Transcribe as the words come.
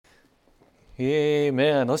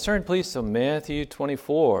Amen. Let's turn please to Matthew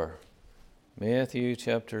 24. Matthew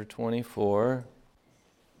chapter 24.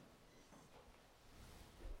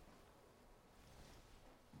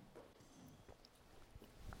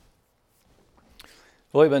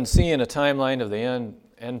 Well, we've been seeing a timeline of the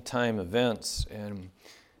end time events, and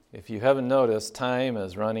if you haven't noticed, time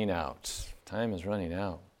is running out. Time is running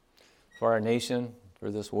out for our nation,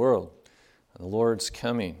 for this world. The Lord's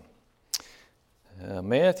coming.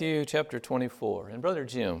 Matthew chapter 24. And Brother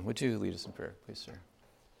Jim, would you lead us in prayer, please, sir?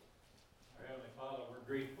 Our Heavenly Father, we're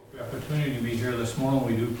grateful for the opportunity to be here this morning.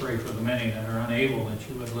 We do pray for the many that are unable, that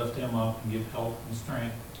you would lift them up and give help and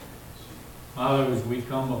strength. Father, as we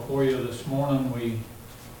come before you this morning, we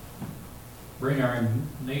bring our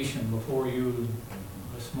nation before you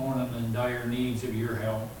this morning in dire needs of your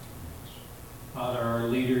help. Father, our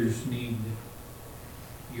leaders need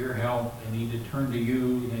your help. They need to turn to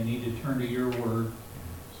you. They need to turn to your word,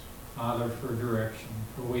 Father, for direction.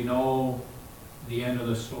 For we know the end of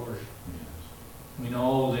the story. We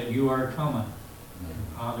know that you are coming.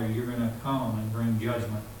 Father, you're going to come and bring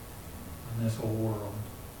judgment on this whole world.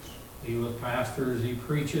 Be with Pastor as he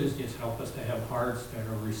preaches. Just help us to have hearts that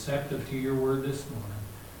are receptive to your word this morning.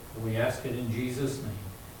 For we ask it in Jesus'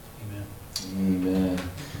 name. Amen. Amen.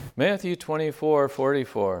 Matthew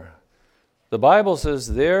 24:44. The Bible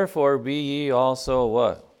says, therefore be ye also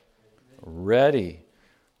what? Ready.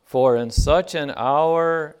 For in such an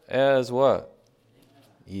hour as what?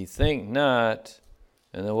 Ye think not.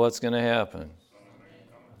 And then what's going to happen?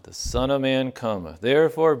 The Son of Man cometh.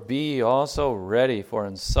 Therefore be ye also ready. For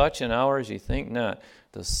in such an hour as ye think not,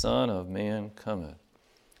 the Son of Man cometh.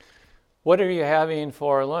 What are you having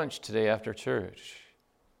for lunch today after church?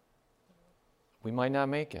 We might not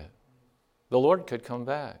make it. The Lord could come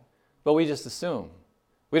back. But we just assume.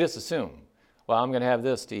 Well, I'm going to have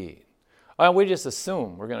this to eat. We just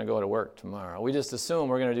assume we're going to go to work tomorrow. We just assume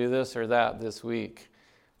we're going to do this or that this week.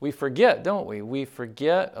 We forget, don't we? We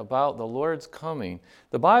forget about the Lord's coming.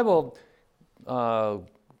 The Bible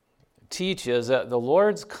teaches that the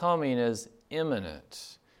Lord's coming is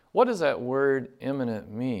imminent. What does that word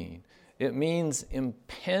imminent mean? It means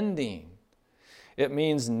impending. It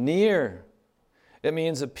means near. It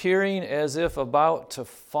means appearing as if about to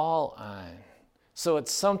fall on. So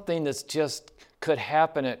it's something that's just could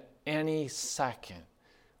happen at any second.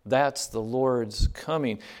 That's the Lord's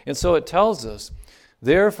coming. And so it tells us,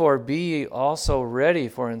 therefore be ye also ready,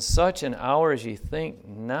 for in such an hour as ye think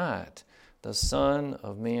not, the Son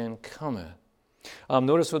of Man cometh.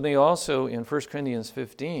 Notice with me also in 1 Corinthians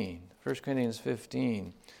 15. 1 Corinthians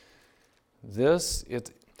 15.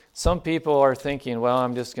 Some people are thinking, well,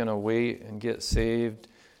 I'm just going to wait and get saved,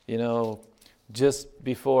 just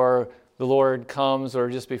before the Lord comes or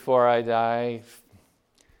just before I die.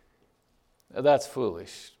 That's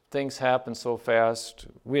foolish. Things happen so fast,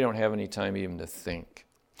 we don't have any time even to think.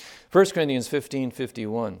 1 Corinthians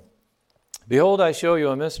 15:51. Behold, I show you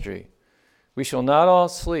a mystery. We shall not all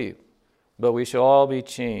sleep, but we shall all be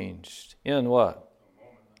changed. In what?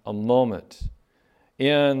 A moment.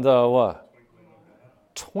 In the what?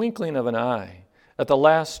 Twinkling of an eye, at the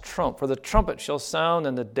last trump. For the trumpet shall sound,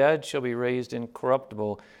 and the dead shall be raised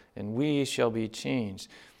incorruptible, and we shall be changed.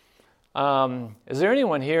 Is there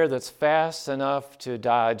anyone here that's fast enough to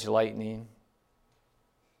dodge lightning?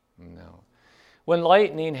 No. When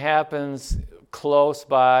lightning happens close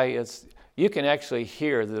by, you can actually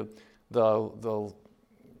hear the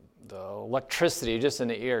electricity just in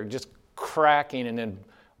the air, just cracking, and then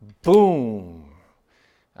boom.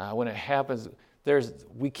 When it happens,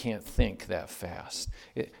 we can't think that fast.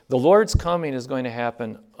 The Lord's coming is going to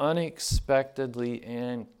happen unexpectedly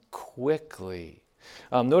and quickly.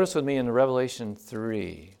 Notice with me in Revelation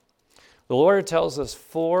 3. The Lord tells us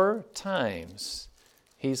 4 times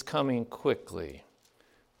He's coming quickly.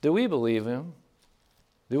 Do we believe Him?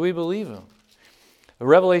 Do we believe Him?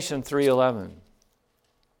 Revelation 3:11.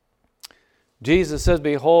 Jesus says,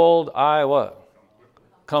 behold, I what?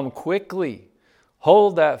 Come quickly.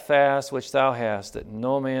 Hold that fast which thou hast, that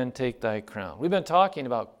no man take thy crown. We've been talking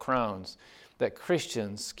about crowns that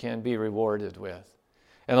Christians can be rewarded with.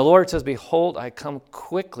 And the Lord says, behold, I come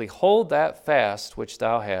quickly. Hold that fast which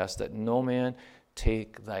thou hast, that no man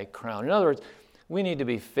take thy crown. In other words, we need to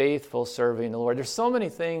be faithful serving the Lord. There's so many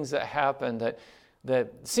things that happen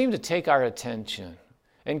that seem to take our attention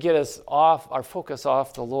and get us off, our focus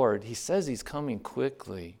off the Lord. He says He's coming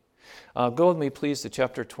quickly. Go with me, please, to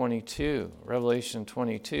chapter 22, Revelation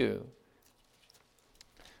 22.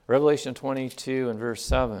 Revelation 22 and verse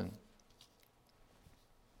 7.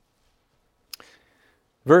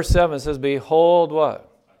 Verse 7 says, behold what?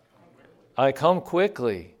 I come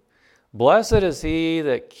quickly. Blessed is he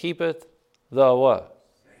that keepeth the what?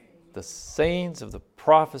 The sayings of the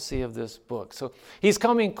prophecy of this book. So he's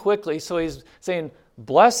coming quickly. So he's saying,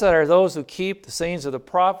 blessed are those who keep the sayings of the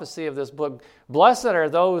prophecy of this book. Blessed are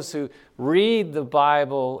those who read the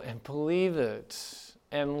Bible and believe it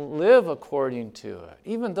and live according to it,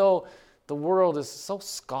 even though the world is so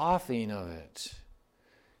scoffing of it.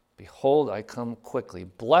 Behold, I come quickly.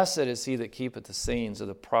 Blessed is he that keepeth the sayings of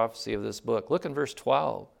the prophecy of this book. Look in verse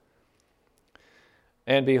 12.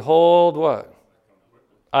 And behold, what?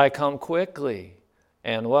 I come quickly.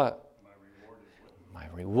 And what? My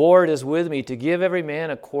reward is with me to give every man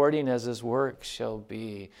according as his work shall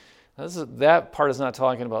be. Now, that part is not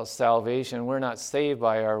talking about salvation. We're not saved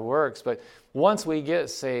by our works, but once we get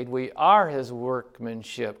saved, we are his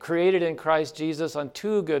workmanship, created in Christ Jesus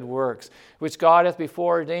unto good works, which God hath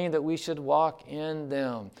before ordained that we should walk in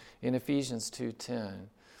them, in Ephesians 2:10.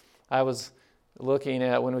 I was looking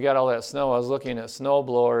at, when we got all that snow, I was looking at snow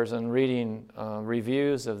blowers and reading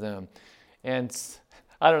reviews of them. And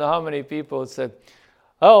I don't know how many people said,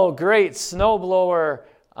 oh, great, snowblower,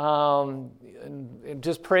 and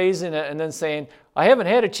just praising it and then saying, I haven't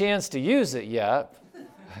had a chance to use it yet.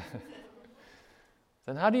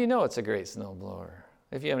 Then how do you know it's a great snowblower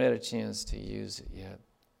if you haven't had a chance to use it yet?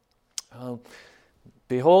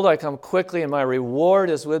 Behold, I come quickly, and my reward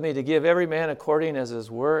is with me to give every man according as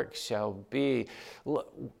his work shall be.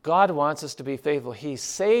 God wants us to be faithful. He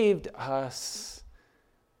saved us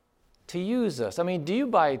to use us. I mean, do you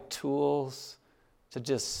buy tools to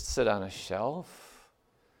just sit on a shelf?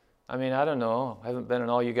 I mean, I don't know. I haven't been in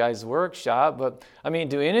all you guys' workshop, but I mean,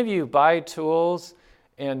 do any of you buy tools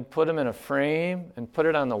and put them in a frame and put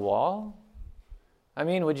it on the wall? I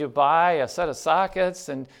mean, would you buy a set of sockets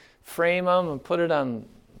and frame them and put it on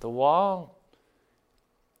the wall?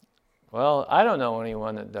 Well, I don't know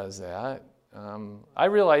anyone that does that. I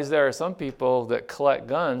realize there are some people that collect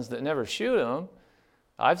guns that never shoot them.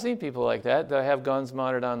 I've seen people like that have guns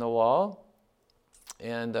mounted on the wall.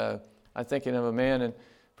 And I'm thinking of a man in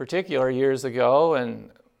particular years ago,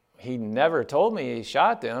 and he never told me he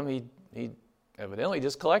shot them. He evidently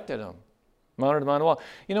just collected them, mounted them on the wall.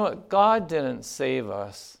 You know what? God didn't save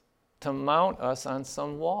us to mount us on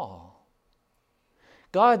some wall.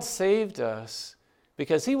 God saved us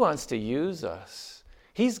because he wants to use us.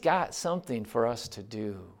 He's got something for us to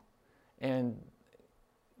do. And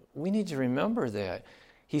we need to remember that.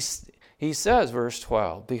 He says, verse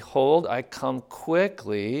 12, behold, I come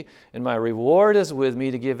quickly, and my reward is with me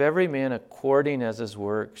to give every man according as his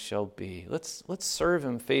work shall be. Let's serve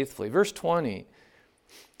him faithfully. Verse 20,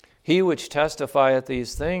 he which testifieth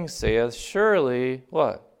these things saith, surely,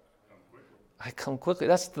 what? I come quickly.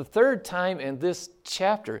 That's the third time in this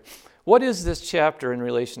chapter. What is this chapter in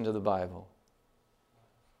relation to the Bible?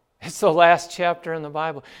 It's the last chapter in the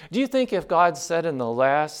Bible. Do you think if God said in the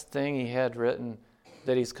last thing he had written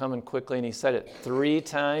that he's coming quickly, and he said it 3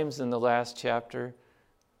 times in the last chapter,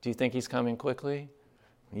 do you think he's coming quickly?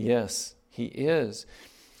 Yes, he is.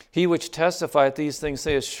 He which testifieth these things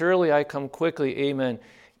saith, surely I come quickly, amen.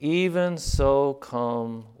 Even so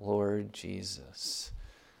come, Lord Jesus.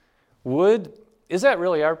 Is that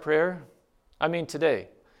really our prayer? I mean, today,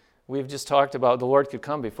 we've just talked about the Lord could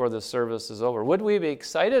come before the service is over. Would we be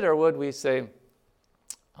excited, or would we say,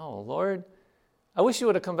 oh, Lord, I wish you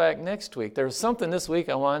would have come back next week. There was something this week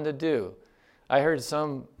I wanted to do. I heard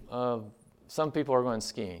some people are going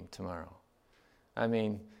skiing tomorrow. I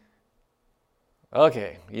mean,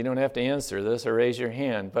 okay, you don't have to answer this or raise your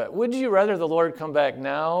hand, but would you rather the Lord come back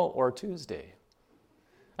now or Tuesday?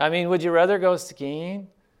 I mean, would you rather go skiing?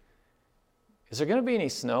 Is there going to be any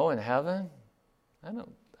snow in heaven? I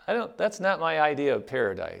don't, that's not my idea of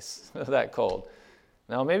paradise, that cold.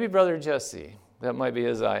 Now, maybe Brother Jesse, that might be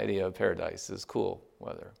his idea of paradise, is cool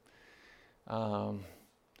weather.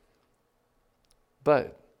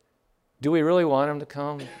 But do we really want him to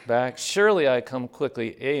come back? Surely I come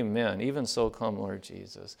quickly, amen. Even so come, Lord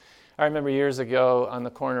Jesus. I remember years ago on the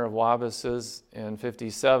corner of Wabas's in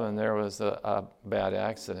 57, there was a bad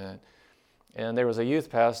accident. And there was a youth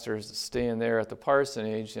pastor staying there at the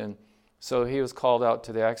parsonage, and so he was called out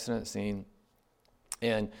to the accident scene.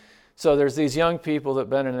 And so there's these young people that have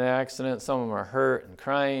been in an accident. Some of them are hurt and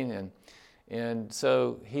crying. And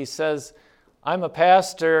so he says, I'm a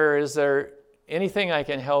pastor. Is there anything I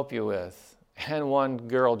can help you with? And one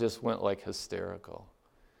girl just went like hysterical.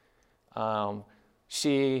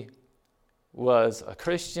 She was a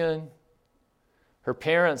Christian. Her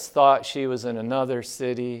parents thought she was in another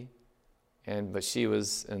city, but she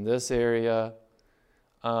was in this area.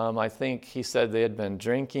 I think he said they had been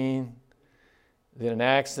drinking. They had an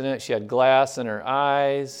accident. She had glass in her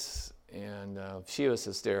eyes, and she was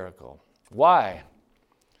hysterical. Why?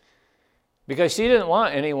 Because she didn't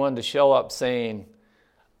want anyone to show up saying,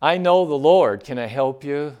 I know the Lord, can I help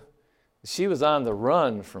you? She was on the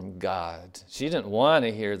run from God. She didn't want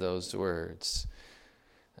to hear those words.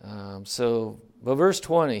 But verse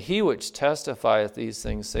 20, he which testifieth these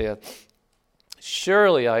things saith,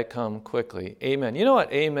 surely I come quickly. Amen. You know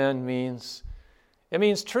what amen means? It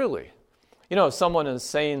means truly. You know, if someone is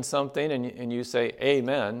saying something and you say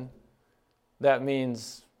amen, that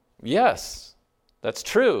means yes, that's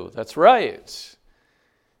true, that's right.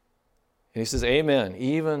 And he says, amen,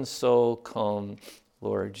 even so come,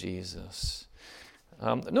 Lord Jesus.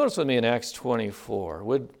 Notice with me in Acts 24,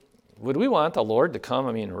 would we want the Lord to come,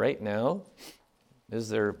 right now? Is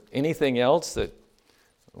there anything else that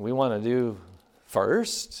we want to do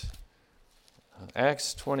first?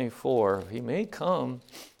 Acts 24, he may come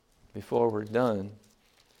before we're done.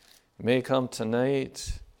 He may come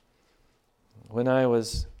tonight. When I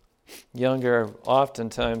was younger,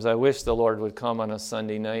 oftentimes I wished the Lord would come on a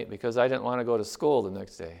Sunday night because I didn't want to go to school the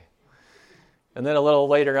next day. And then a little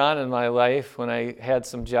later on in my life, when I had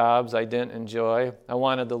some jobs I didn't enjoy, I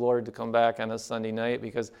wanted the Lord to come back on a Sunday night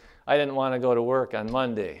because I didn't want to go to work on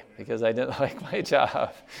Monday because I didn't like my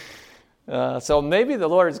job. So maybe the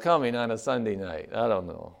Lord's coming on a Sunday night. I don't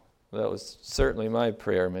know. That was certainly my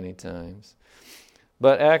prayer many times.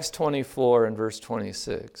 But Acts 24 and verse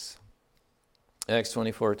 26. Acts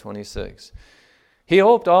 24:26. He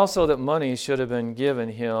hoped also that money should have been given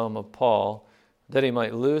him of Paul, that he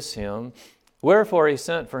might loose him. Wherefore he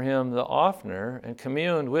sent for him the oftener and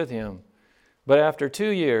communed with him. But after 2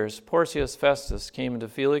 years, Porcius Festus came into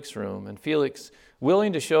Felix's room, and Felix,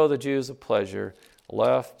 willing to show the Jews a pleasure,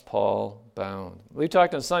 left Paul bound. We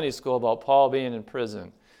talked in Sunday school about Paul being in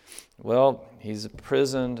prison. Well, he's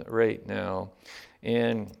imprisoned right now.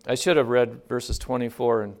 And I should have read verses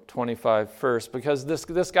 24 and 25 first, because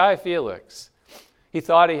this guy Felix, he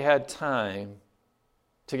thought he had time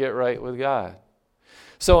to get right with God.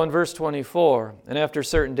 So in verse 24, and after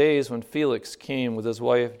certain days when Felix came with his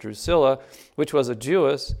wife Drusilla, which was a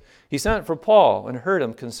Jewess, he sent for Paul and heard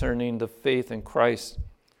him concerning the faith in Christ.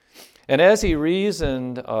 And as he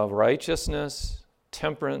reasoned of righteousness,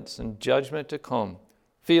 temperance, and judgment to come,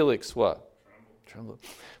 Felix what? Trembled.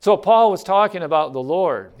 So Paul was talking about the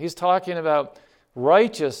Lord. He's talking about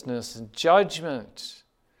righteousness and judgment.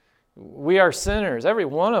 We are sinners. Every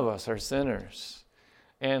one of us are sinners.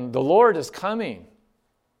 And the Lord is coming.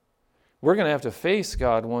 We're going to have to face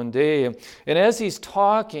God one day. And as he's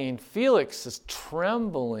talking, Felix is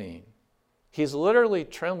trembling. He's literally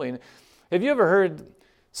trembling. Have you ever heard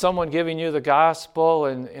someone giving you the gospel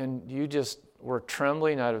and you just were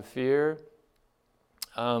trembling out of fear?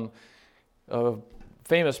 A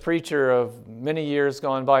famous preacher of many years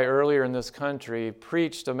gone by earlier in this country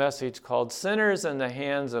preached a message called Sinners in the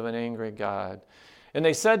Hands of an Angry God. And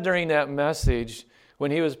they said during that message,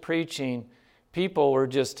 when he was preaching, people were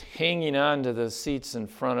just hanging on to the seats in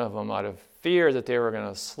front of them out of fear that they were going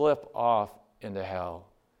to slip off into hell.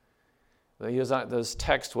 This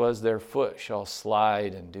text was, their foot shall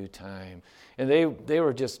slide in due time. And they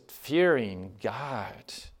were just fearing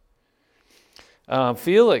God.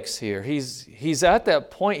 Felix here, he's at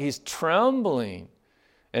that point, he's trembling,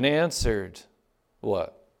 and answered,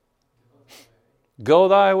 what? Go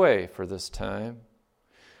thy way for this time.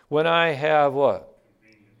 When I have what?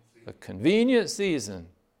 A convenient season,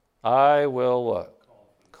 I will what?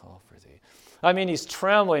 Call for thee. He's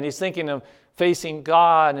trembling. He's thinking of facing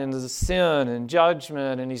God and the sin and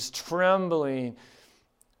judgment, and he's trembling.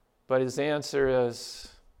 But his answer is,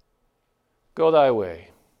 go thy way.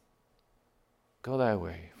 Go thy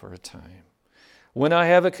way for a time. When I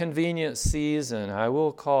have a convenient season, I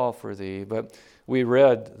will call for thee. But we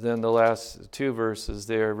read then the last two verses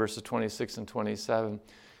there, verses 26 and 27.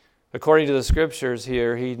 According to the scriptures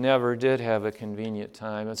here, he never did have a convenient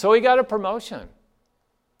time. And so he got a promotion.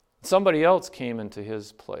 Somebody else came into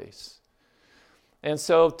his place. And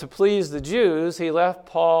so to please the Jews, he left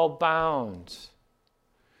Paul bound.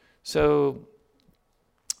 So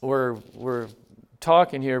we're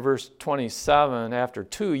talking here, verse 27, after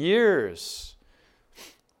 2 years,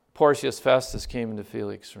 Porcius Festus came into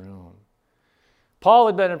Felix's room. Paul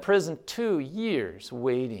had been in prison 2 years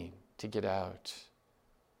waiting to get out.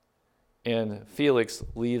 And Felix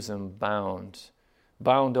leaves him bound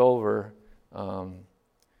over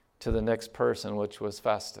to the next person, which was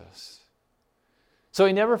Festus. So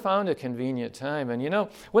he never found a convenient time. And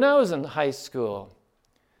when I was in high school,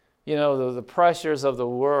 the pressures of the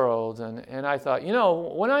world, and I thought,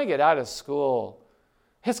 when I get out of school,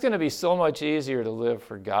 it's going to be so much easier to live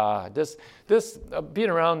for God. This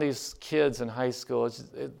being around these kids in high school,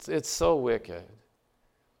 it's so wicked.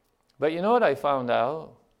 But you know what I found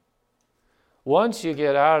out? once you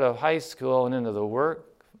get out of high school and into the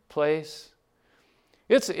workplace,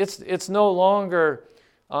 it's no longer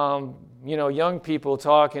young people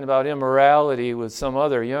talking about immorality with some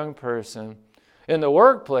other young person. In the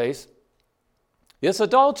workplace, it's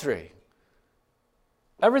adultery.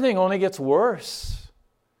 Everything only gets worse.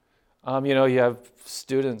 You have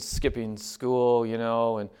students skipping school,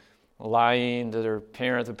 and lying to their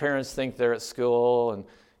parents. The parents think they're at school,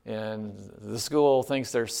 and the school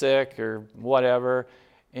thinks they're sick or whatever.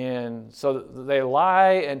 And so they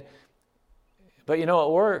lie. But at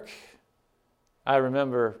work, I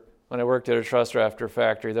remember when I worked at a truss rafter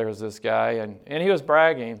factory, there was this guy, and he was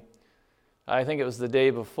bragging. I think it was the day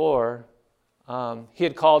before. He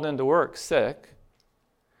had called into work sick,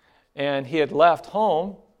 and he had left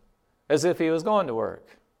home as if he was going to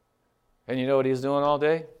work. And you know what he was doing all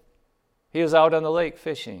day? He was out on the lake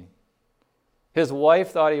fishing. His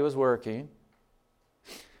wife thought he was working.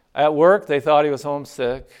 At work, they thought he was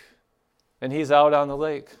homesick, and he's out on the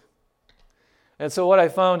lake. And so what I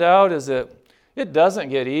found out is that it doesn't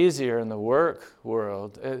get easier in the work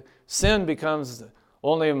world. Sin becomes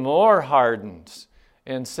only more hardened.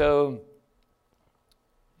 And so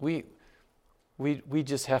we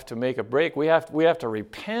just have to make a break. We have to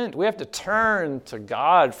repent. We have to turn to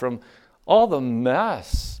God from all the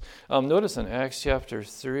mess. Notice in Acts chapter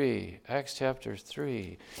 3.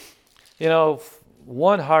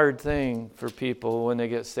 One hard thing for people when they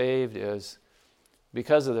get saved is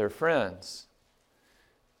because of their friends.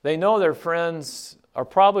 They know their friends are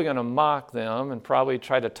probably going to mock them and probably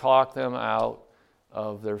try to talk them out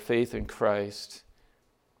of their faith in Christ.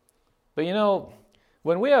 But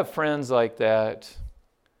when we have friends like that,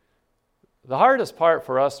 the hardest part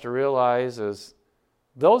for us to realize is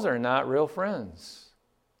those are not real friends.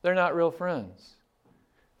 They're not real friends.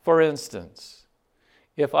 For instance,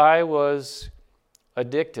 if I was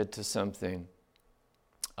addicted to something,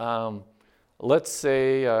 let's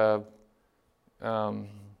say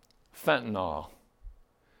fentanyl.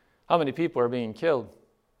 How many people are being killed?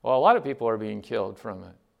 Well, a lot of people are being killed from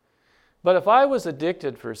it. But if I was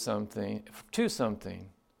addicted to something,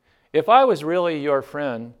 if I was really your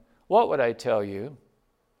friend, what would I tell you?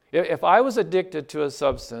 If I was addicted to a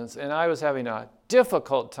substance and I was having a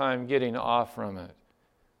difficult time getting off from it,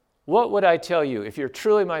 what would I tell you? If you're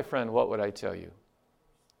truly my friend, what would I tell you?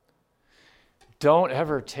 Don't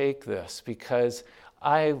ever take this, because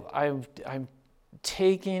I'm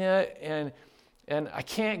taking it and I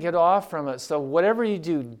can't get off from it. So whatever you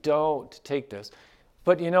do, don't take this.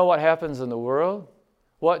 But you know what happens in the world?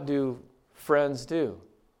 What do friends do?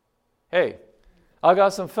 Hey, I got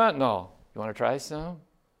some fentanyl. You want to try some?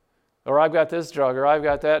 Or I've got this drug, or I've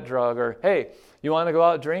got that drug, or hey, you want to go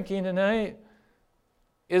out drinking tonight?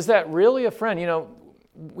 Is that really a friend?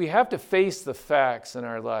 We have to face the facts in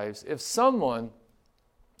our lives. If someone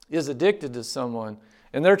is addicted to someone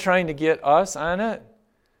and they're trying to get us on it,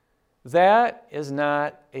 that is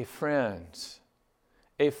not a friend.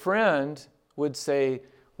 A friend would say,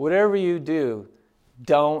 whatever you do,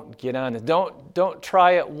 don't get on it. Don't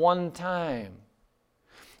try it one time.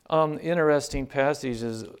 Interesting passage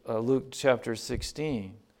is Luke chapter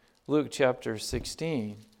 16. Luke chapter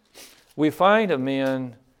 16. We find a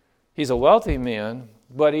man, he's a wealthy man,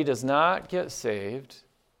 but he does not get saved,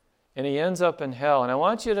 and he ends up in hell. And I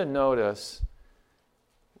want you to notice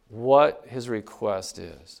what his request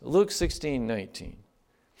is. Luke 16:19.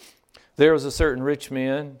 There was a certain rich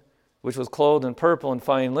man which was clothed in purple and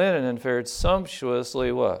fine linen and fared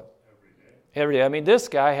sumptuously what? Every day. I mean, this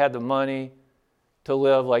guy had the money to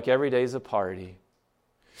live like every day's a party.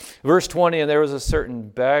 Verse 20, and there was a certain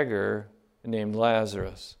beggar named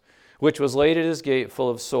Lazarus, which was laid at his gate full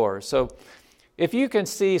of sores. So if you can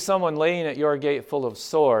see someone laying at your gate full of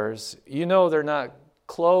sores, you know they're not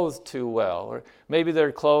clothed too well. Or maybe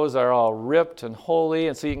their clothes are all ripped and holey,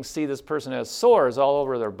 and so you can see this person has sores all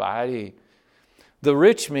over their body. The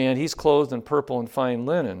rich man, he's clothed in purple and fine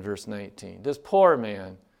linen, verse 19. This poor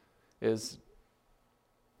man is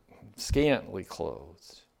scantily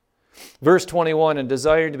clothed. Verse 21, and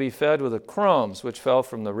desired to be fed with the crumbs which fell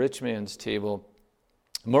from the rich man's table.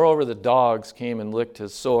 Moreover, the dogs came and licked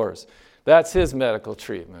his sores. That's his medical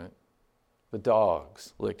treatment. The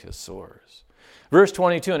dogs licked his sores. Verse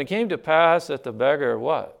 22, and it came to pass that the beggar,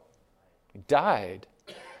 what? He died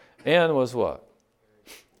and was what?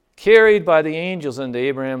 Carried by the angels into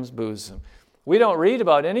Abraham's bosom. We don't read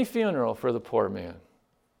about any funeral for the poor man.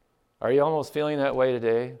 Are you almost feeling that way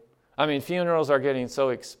today? I mean, funerals are getting so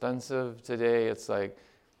expensive today. It's like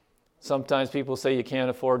sometimes people say you can't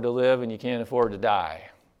afford to live and you can't afford to die.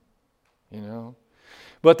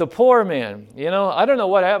 But the poor man, I don't know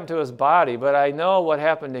what happened to his body, but I know what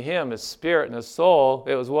happened to him, his spirit and his soul.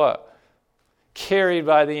 It was what? Carried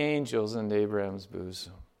by the angels into Abraham's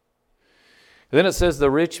bosom. Then it says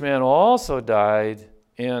the rich man also died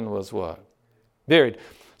and was what? Buried.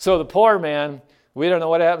 So the poor man, we don't know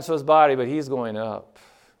what happens to his body, but he's going up.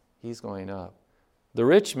 He's going up. The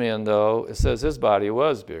rich man, though, it says his body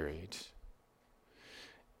was buried.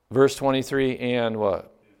 Verse 23, and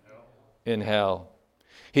what? In hell.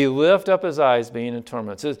 He lifted up his eyes, being in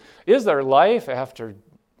torment. It says, is there life after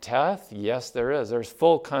death? Yes, there is. There's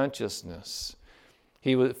full consciousness.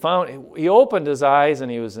 He opened his eyes, and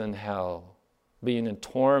he was in hell, being in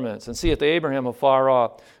torments. And seeth Abraham afar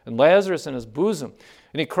off, and Lazarus in his bosom.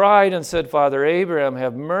 And he cried and said, Father Abraham,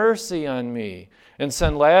 have mercy on me, and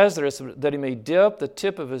send Lazarus that he may dip the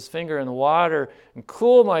tip of his finger in the water and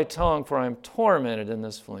cool my tongue, for I am tormented in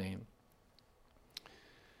this flame.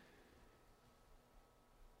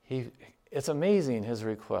 It's amazing, his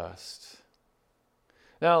request.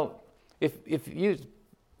 Now, if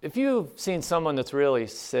you've seen someone that's really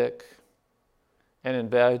sick and in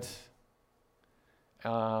bed,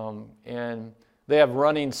 and they have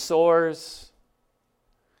running sores,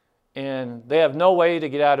 and they have no way to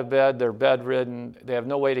get out of bed, they're bedridden, they have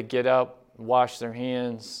no way to get up, wash their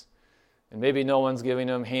hands, and maybe no one's giving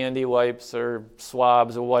them handy wipes or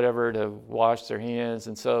swabs or whatever to wash their hands.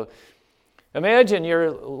 And so imagine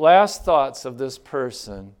your last thoughts of this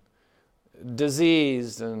person,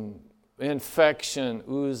 disease and infection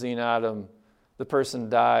oozing out of them. The person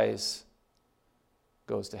dies,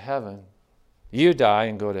 goes to heaven. You die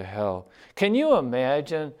and go to hell. Can you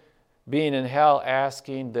imagine being in hell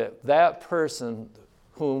asking that person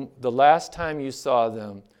whom the last time you saw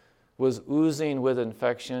them was oozing with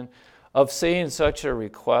infection, of saying such a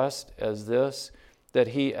request as this, that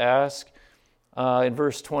he asked in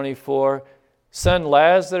verse 24, send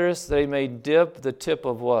Lazarus that he may dip the tip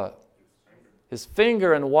of what? His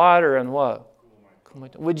finger in water and what?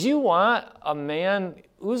 Would you want a man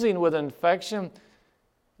oozing with infection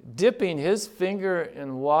dipping his finger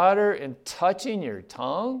in water and touching your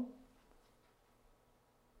tongue?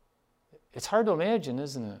 It's hard to imagine,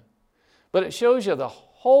 isn't it? But it shows you the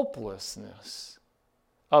hopelessness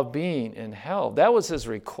of being in hell. That was his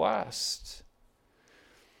request.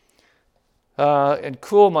 And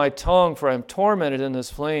cool my tongue, for I am tormented in this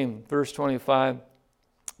flame. Verse 25.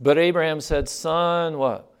 But Abraham said, son,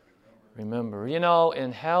 what? Remember.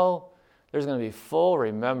 In hell, there's going to be full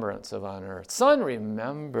remembrance of on earth. Son,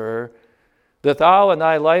 remember that thou in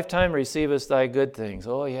thy lifetime receivest thy good things.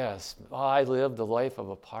 Oh, yes. I lived the life of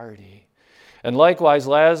a party. And likewise,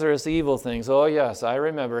 Lazarus, evil things. Oh, yes, I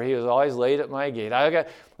remember. He was always late at my gate. I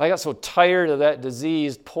got so tired of that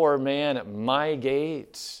diseased poor man at my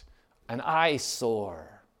gate. An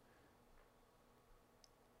eyesore.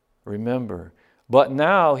 Remember. But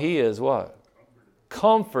now he is what?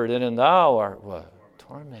 Comforted, and thou art what?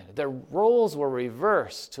 Tormented. Their roles were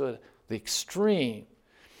reversed to the extreme.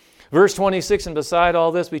 Verse 26, and beside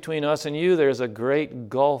all this, between us and you, there's a great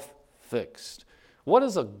gulf fixed. What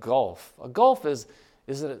is a gulf? A gulf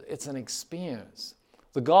it's an expanse.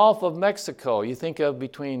 The Gulf of Mexico, you think of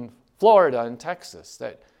between Florida and Texas,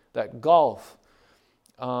 that gulf.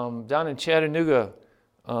 Down in Chattanooga,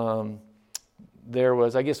 there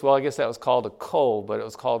was, I guess that was called a cove, but it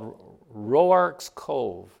was called Roark's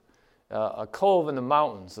Cove. A cove in the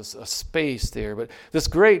mountains, a space there. But this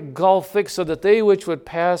great gulf fixed, so that they which would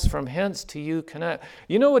pass from hence to you cannot.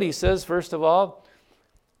 You know what he says, first of all?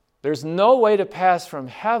 There's no way to pass from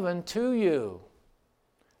heaven to you.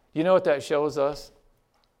 You know what that shows us?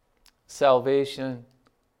 Salvation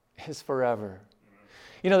is forever.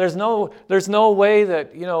 There's no way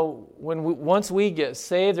that, once we get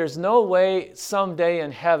saved, there's no way someday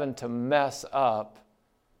in heaven to mess up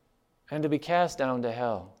and to be cast down to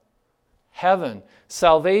hell. Heaven,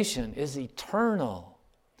 salvation is eternal.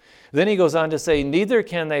 Then he goes on to say, neither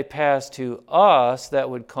can they pass to us that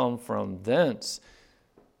would come from thence.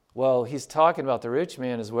 Well, he's talking about the rich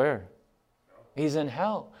man is where? He's in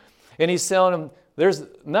hell. And he's telling him, there's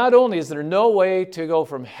not only is there no way to go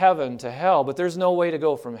from heaven to hell, but there's no way to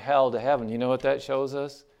go from hell to heaven. You know what that shows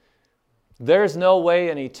us? There's no way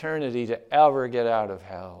in eternity to ever get out of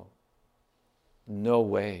hell. No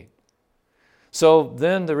way. So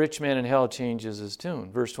then the rich man in hell changes his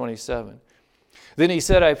tune. Verse 27. Then he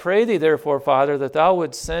said, I pray thee therefore, Father, that thou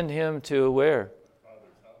wouldst send him to where?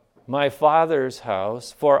 My father's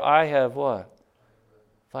house, for I have what?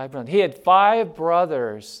 5 brothers. He had 5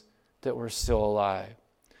 brothers that were still alive,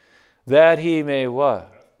 that he may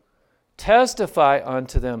what? Testify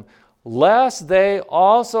unto them, lest they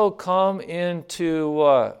also come into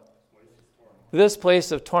what? this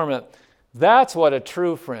place of torment. That's what a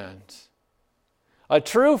true friend. A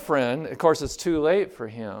true friend, of course, it's too late for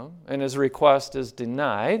him, and his request is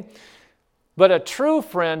denied. But a true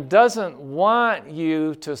friend doesn't want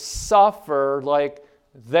you to suffer like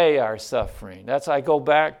they are suffering. That's I go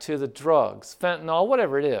back to the drugs, fentanyl,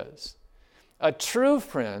 whatever it is. A true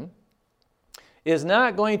friend is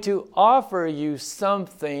not going to offer you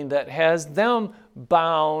something that has them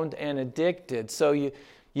bound and addicted. So you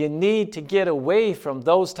need to get away from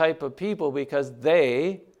those type of people because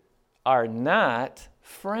they are not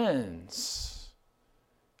friends.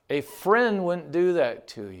 A friend wouldn't do that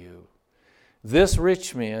to you. This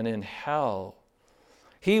rich man in hell,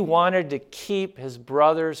 he wanted to keep his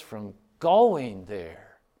brothers from going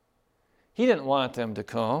there. He didn't want them to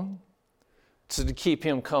come to keep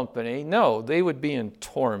him company. No, they would be in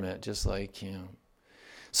torment just like him.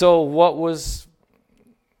 So what was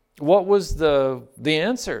the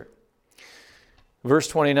answer? Verse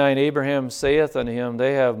 29, Abraham saith unto him,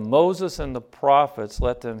 they have Moses and the prophets,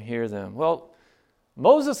 let them hear them. Well,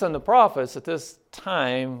 Moses and the prophets at this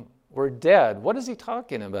time were dead. What is he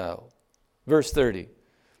talking about? Verse 30,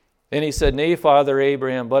 and he said, Nay, Father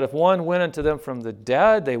Abraham, but if one went unto them from the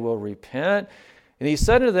dead, they will repent. And he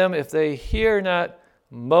said unto them, if they hear not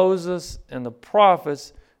Moses and the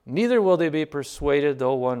prophets, neither will they be persuaded,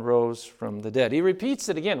 though one rose from the dead. He repeats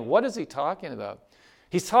it again. What is he talking about?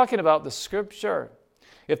 He's talking about the Scripture.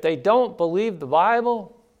 If they don't believe the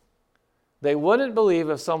Bible, they wouldn't believe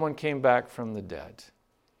if someone came back from the dead.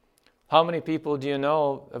 How many people do you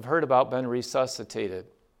know have heard about been resuscitated?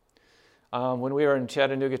 When we were in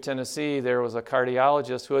Chattanooga, Tennessee, there was a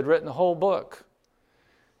cardiologist who had written a whole book.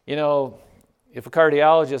 You know, if a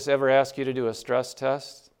cardiologist ever asks you to do a stress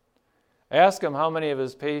test, ask him how many of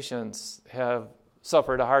his patients have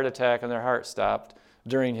suffered a heart attack and their heart stopped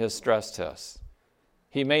during his stress test.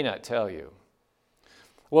 He may not tell you.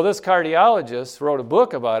 Well, this cardiologist wrote a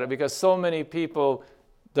book about it because so many people,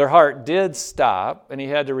 their heart did stop and he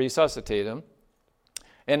had to resuscitate them.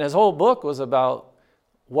 And his whole book was about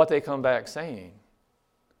what they come back saying.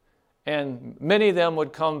 And many of them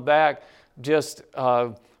would come back just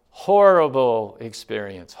horrible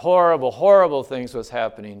experience. Horrible things was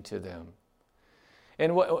happening to them.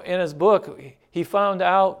 And in his book, he found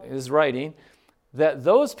out, in his writing, that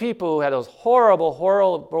those people who had those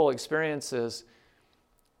horrible experiences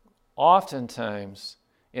oftentimes,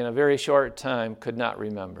 in a very short time, could not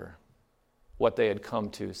remember what they had come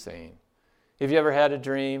to saying. Have you ever had a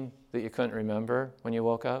dream that you couldn't remember when you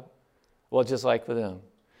woke up? Well, just like for them.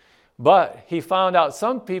 But he found out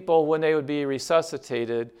some people, when they would be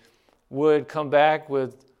resuscitated, would come back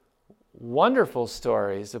with wonderful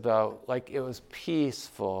stories about, like, it was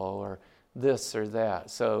peaceful or this or that.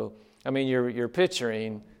 So, I mean, you're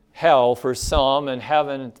picturing hell for some and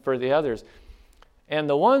heaven for the others. And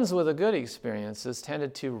the ones with the good experiences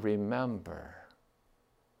tended to remember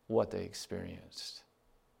what they experienced.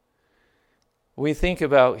 We think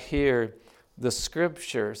about here the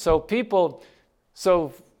Scripture. So people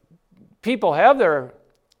have their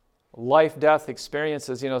life-death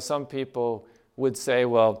experiences. You know, some people would say,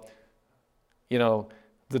 well, you know,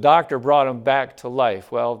 the doctor brought them back to life.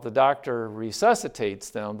 Well, the doctor resuscitates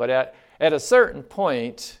them, but at a certain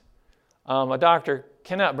point, a doctor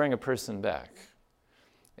cannot bring a person back.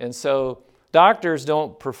 And so doctors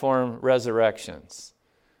don't perform resurrections.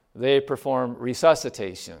 They perform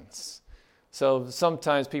resuscitations. So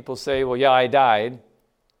sometimes people say, well, yeah, I died,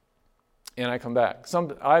 and I come back.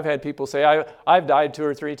 I've had people say, I've died 2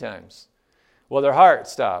 or 3 times. Well, their heart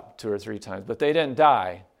stopped 2 or 3 times, but they didn't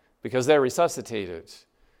die because they're resuscitated.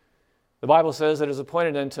 The Bible says it is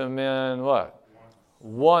appointed unto men, what?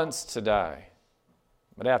 Once to die.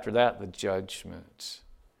 But after that, the judgment.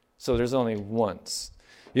 So there's only once.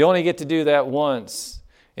 You only get to do that once,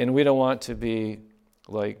 and we don't want to be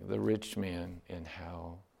like the rich man in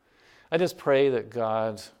hell. I just pray that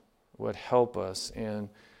God would help us and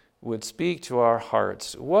would speak to our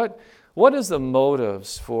hearts. What is the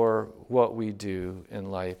motives for what we do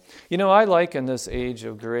in life? You know, I liken this age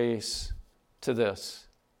of grace to this.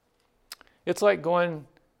 It's like going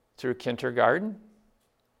through kindergarten,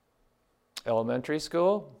 elementary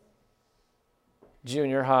school,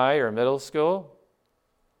 junior high or middle school,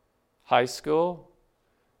 high school,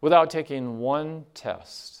 without taking one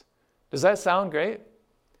test. Does that sound great?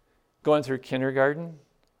 Going through kindergarten,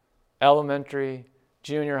 elementary,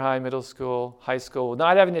 junior high, middle school, high school,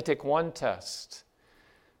 not having to take one test.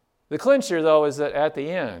 The clincher, though, is that at the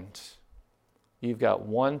end, you've got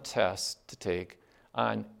one test to take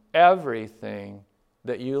on everything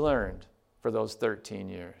that you learned for those 13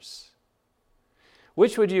 years.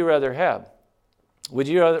 Which would you rather have? Would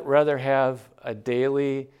you rather have a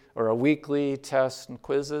daily or a weekly test and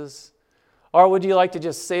quizzes? Or would you like to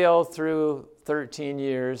just sail through 13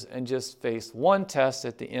 years and just face one test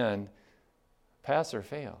at the end, pass or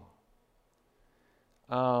fail?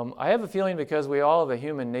 I have a feeling, because we all have a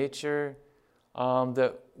human nature,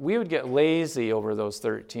 that we would get lazy over those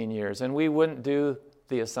 13 years and we wouldn't do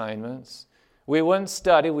the assignments. We wouldn't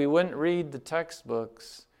study. We wouldn't read the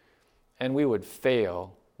textbooks. And we would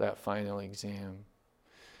fail that final exam.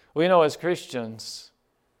 We know as Christians,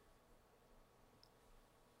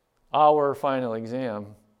 our final exam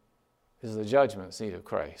is the judgment seat of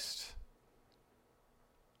Christ.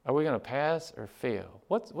 Are we going to pass or fail?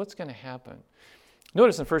 What's going to happen?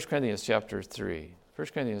 Notice in 1 Corinthians chapter 3. 1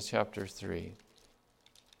 Corinthians chapter 3.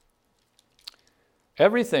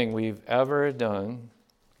 Everything we've ever done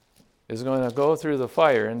is going to go through the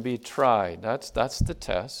fire and be tried. That's the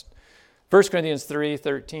test. 1 Corinthians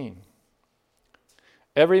 3:13.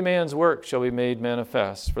 Every man's work shall be made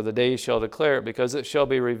manifest, for the day shall declare it, because it shall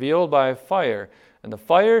be revealed by fire. And the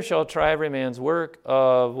fire shall try every man's work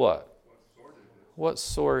of what? What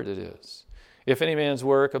sort it is. If any man's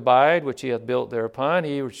work abide, which he hath built thereupon,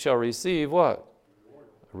 he shall receive what?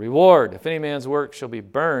 Reward. If any man's work shall be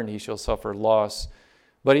burned, he shall suffer loss,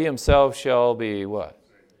 but he himself shall be what?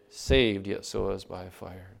 Saved, yet so as by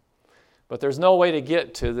fire. But there's no way to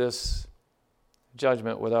get to this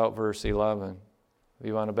judgment without verse 11. If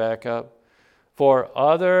you want to back up. For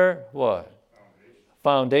other what?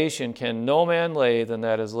 Foundation can no man lay than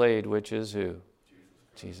that is laid, which is who?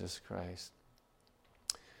 Jesus Christ.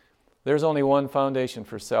 There's only one foundation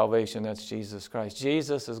for salvation, that's Jesus Christ.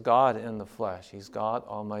 Jesus is God in the flesh. He's God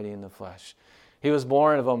Almighty in the flesh. He was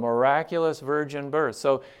born of a miraculous virgin birth.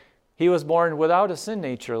 So he was born without a sin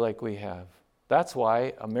nature like we have. That's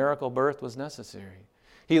why a miracle birth was necessary.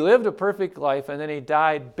 He lived a perfect life, and then he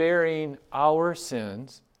died bearing our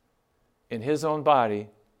sins in his own body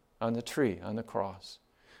on the tree, on the cross.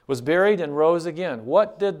 Was buried and rose again.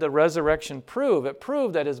 What did the resurrection prove? It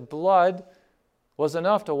proved that his blood was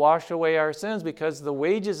enough to wash away our sins, because the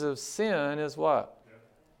wages of sin is what?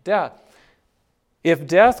 Death. If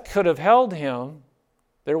death could have held him,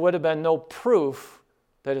 there would have been no proof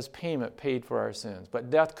that his payment paid for our sins. But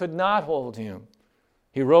death could not hold him.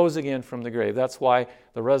 He rose again from the grave. That's why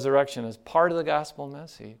the resurrection is part of the gospel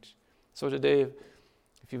message. So today,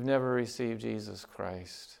 if you've never received Jesus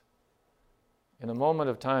Christ, in a moment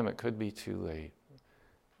of time it could be too late.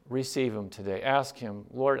 Receive him today. Ask him,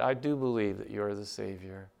 Lord, I do believe that you are the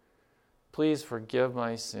Savior. Please forgive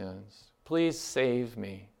my sins. Please save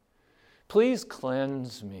me. Please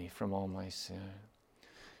cleanse me from all my sin.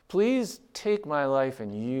 Please take my life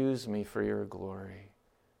and use me for your glory.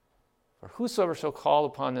 For whosoever shall call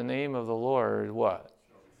upon the name of the Lord, what?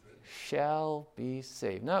 Shall be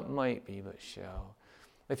saved. Not might be, but shall.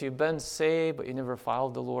 If you've been saved, but you never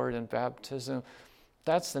followed the Lord in baptism,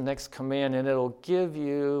 that's the next command, and it'll give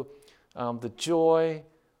you the joy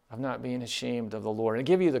of not being ashamed of the Lord, and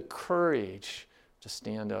give you the courage to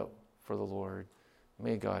stand up for the Lord.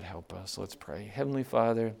 May God help us. Let's pray. Heavenly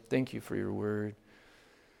Father, thank you for your word.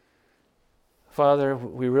 Father,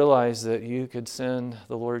 we realize that you could send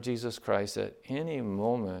the Lord Jesus Christ at any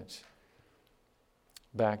moment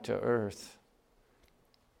back to earth.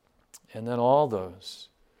 And then all those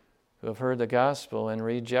who have heard the gospel and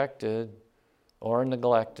rejected or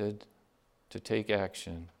neglected to take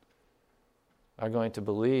action are going to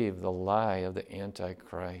believe the lie of the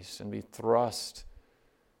Antichrist and be thrust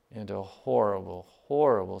into a horrible,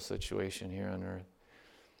 horrible situation here on earth.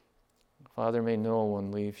 Father, may no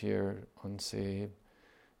one leave here unsaved.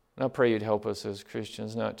 And I pray you'd help us as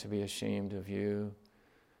Christians not to be ashamed of you.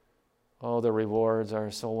 Oh, the rewards are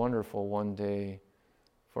so wonderful one day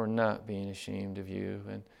for not being ashamed of you.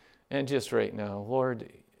 And just right now, Lord,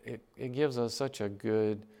 it gives us such a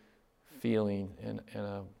good feeling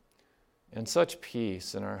and such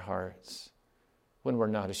peace in our hearts when we're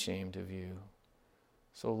not ashamed of you.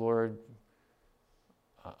 So, Lord,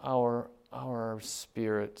 our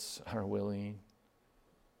spirits are willing,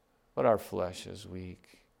 but our flesh is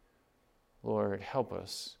weak. Lord, help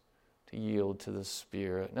us to yield to the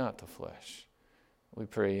Spirit, not the flesh. We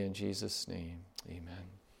pray in Jesus' name. Amen.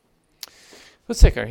 Let's take our